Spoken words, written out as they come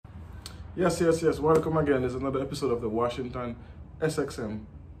Yes. Welcome again. It's another episode of the Washington SXM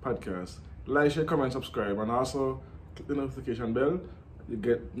podcast. Like, share, comment, subscribe, and also click the notification bell. You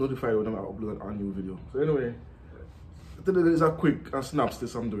get notified when I upload a new video. So anyway, today is a quick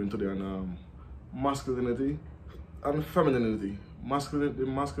synopsis I'm doing today on masculinity and femininity. The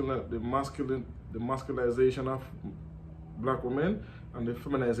masculinization of black women and the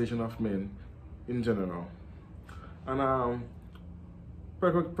feminization of men in general. And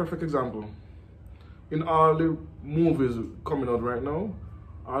perfect example. In all the movies coming out right now,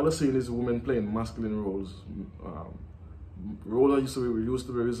 all the scene is women playing masculine roles. Roles that used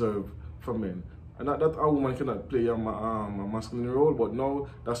to be reserved for men. And not that a woman cannot play a masculine role, but now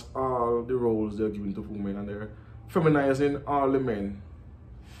that's all the roles they're giving to women, and they're feminizing all the men.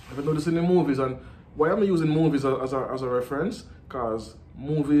 If you notice in the movies, and why am I using movies as a reference? Because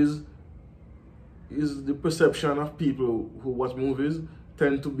movies is the perception of people who watch movies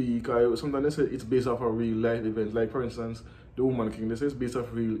tend to be, because sometimes they say it's based off a real life event. Like for instance, the Woman King, they say it's based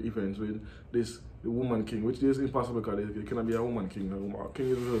off real events with the Woman King, which is impossible because there cannot be a Woman King. A king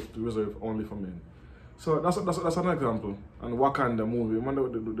is reserved only for men. So that's an example. And Wakanda movie, remember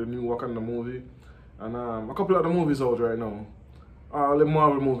the new Wakanda movie? And a couple of other movies out right now. All the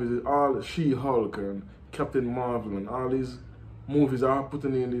Marvel movies, all She-Hulk and Captain Marvel and all these movies are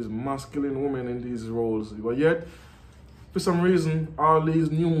putting in these masculine women in these roles. But yet, for some reason, all these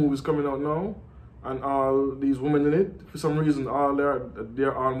new movies coming out now, and all these women in it, for some reason,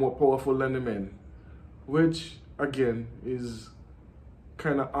 they're all more powerful than the men. Which, again, is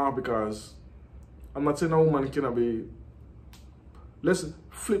kind of hard, because I'm not saying a woman cannot be... Let's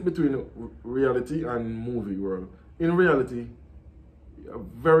flip between reality and movie world. In reality,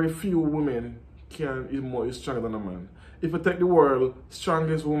 very few women is stronger than a man. If you take the world's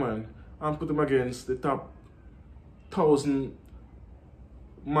strongest woman and put them against the top 1,000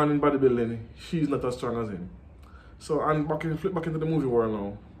 man in bodybuilding, she's not as strong as him. So, and flip back into the movie world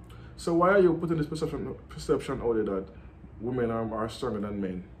now. So why are you putting this perception out there that women are stronger than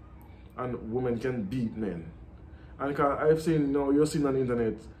men, and women can beat men? And I've seen, you're seeing on the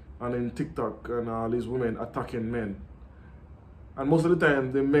internet and in TikTok and all these women attacking men. And most of the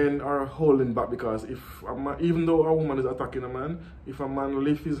time, the men are holding back, because even though a woman is attacking a man, if a man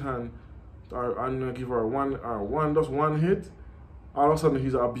lifts his hand and give her one hit, all of a sudden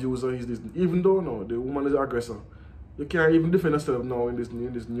he's an abuser, he's this. Even though the woman is an aggressor, you can't even defend yourself now in this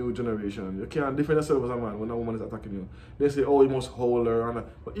new generation. You can't defend yourself as a man when a woman is attacking you. They say, oh, you must hold her.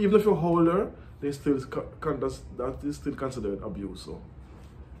 But even if you hold her, that is still considered abuse. So,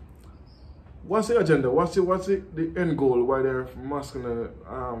 what's the agenda? What's the end goal? Why they're masculine,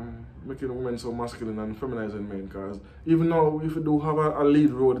 making women so masculine and feminizing men? Because even though if you do have a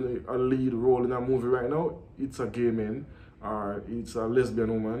lead role in a movie right now, it's a gay man, or it's a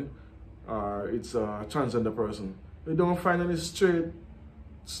lesbian woman, or it's a transgender person. You don't find any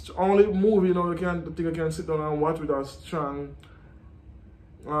only movie you can sit down and watch with a strong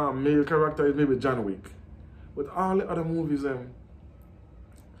male character is maybe John Wick. But all the other movies,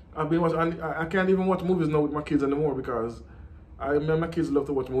 I've been watching, and I can't even watch movies now with my kids anymore, because I remember my kids love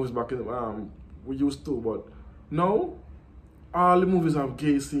to watch movies back in, we used to, but now all the movies have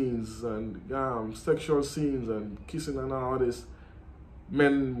gay scenes and sexual scenes and kissing and all this.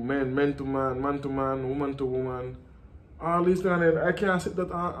 Men to man, woman to woman. All these things, and I can't sit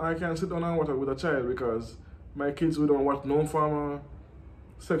down and watch it with a child, because my kids, we don't watch no form of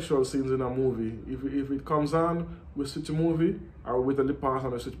sexual scenes in a movie. If it comes on, we switch a movie, or we tell the pass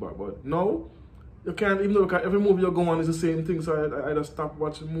and we switch back. But no, you can't, even though every movie you go on is the same thing, so I just stop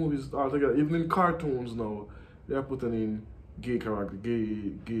watching movies altogether. Even in cartoons now, they're putting in gay character,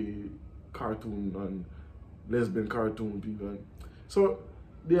 gay cartoon and lesbian cartoon people. So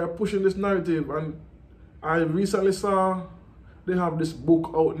they are pushing this narrative, and I recently saw they have this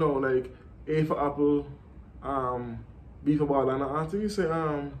book out now, like A for Apple, B for ball, and I think you say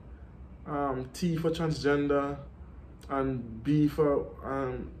T for transgender, and B for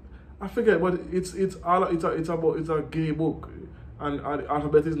I forget, but it's a gay book, and the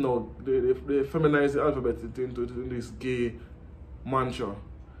alphabet is now they feminize the alphabet into this gay mantra.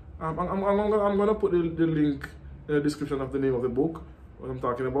 I'm gonna put the link in the description of the name of the book, what I'm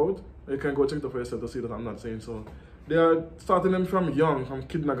talking about. You can go check it out for yourself to see that I'm not saying so. They are starting them from young, from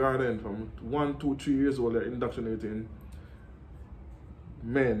kindergarten, from 1, 2, 3 years old. They're indoctrinating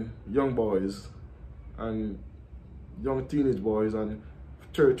men, young boys, and young teenage boys, and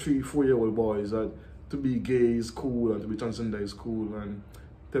 3, 4-year-old boys that to be gay is cool and to be transgender is cool, and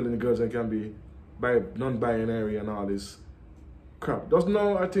telling the girls they can be non-binary and all this crap. Just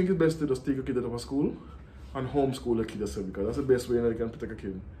now, I think it's best to just take a kid out of a school and homeschool a kid yourself, because that's the best way you can protect a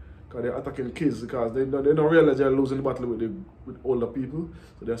kid. because they're attacking kids because they don't realize they're losing the battle with older people,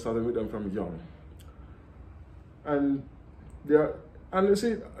 so they're starting with them from young. And you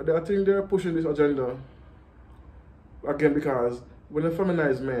see, I think they're pushing this agenda again because when the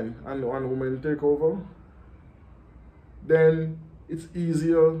feminized men and women take over, then it's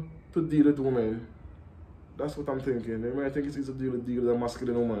easier to deal with women. That's what I'm thinking. I think it's easier to deal with a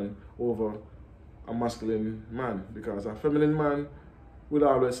masculine woman over a masculine man, because a feminine man will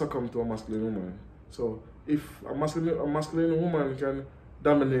always succumb to a masculine woman. So if a masculine woman can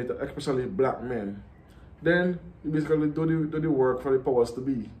dominate, especially black men, then you basically do the work for the powers to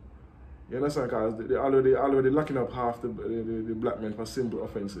be. You understand? Because they already locking up half the black men for simple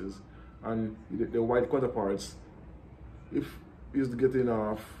offences, and the white counterparts, if he's getting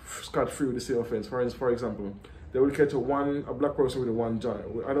scot-free with the same offence, for example, they will catch a black person with one giant.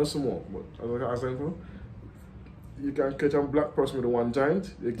 I don't smoke, but as an example, you can catch a black person with one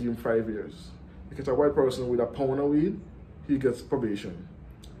giant, they give him 5 years. You catch a white person with a pound of weed, he gets probation.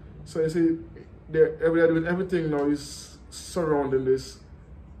 So you see, everything now is surrounding this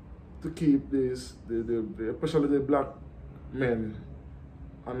to keep this, especially the black men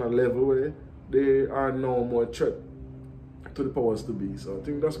on a level where they are no more threat to the powers to be. So I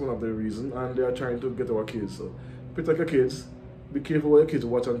think that's one of the reasons, and they are trying to get our kids. So protect your kids, be careful what your kids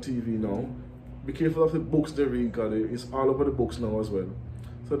watch on TV now, be careful of the books they read, because it's all over the books now as well.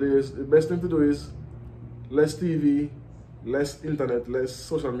 So the best thing to do is less TV, less internet, less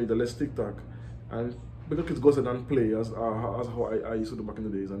social media, less TikTok, and because kids go out and play as how I used to do back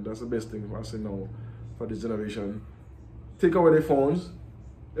in the days, and that's the best thing I say now for this generation. Take away their phones,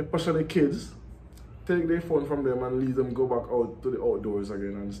 especially kids. Take their phone from them and leave them go back out to the outdoors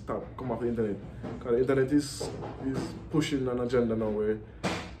again and stop, come off the internet. Because the internet is pushing an agenda now where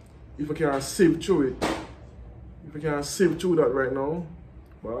if you can't sieve through it, if you can't sieve through that right now,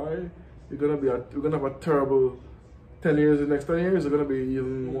 boy, you're gonna have a terrible 10 years. The next 10 years are gonna be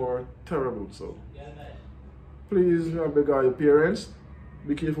even more terrible. So please, I beg all your parents,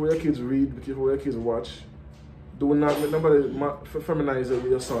 be careful what your kids read, be careful what your kids watch. Do not let nobody feminize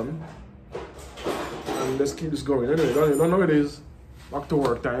your son. And let's keep this going. Anyway, you don't know what it is. Back to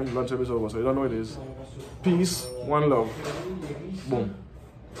work time. Lunch time is over, so you don't know what it is. Peace, one love. Boom.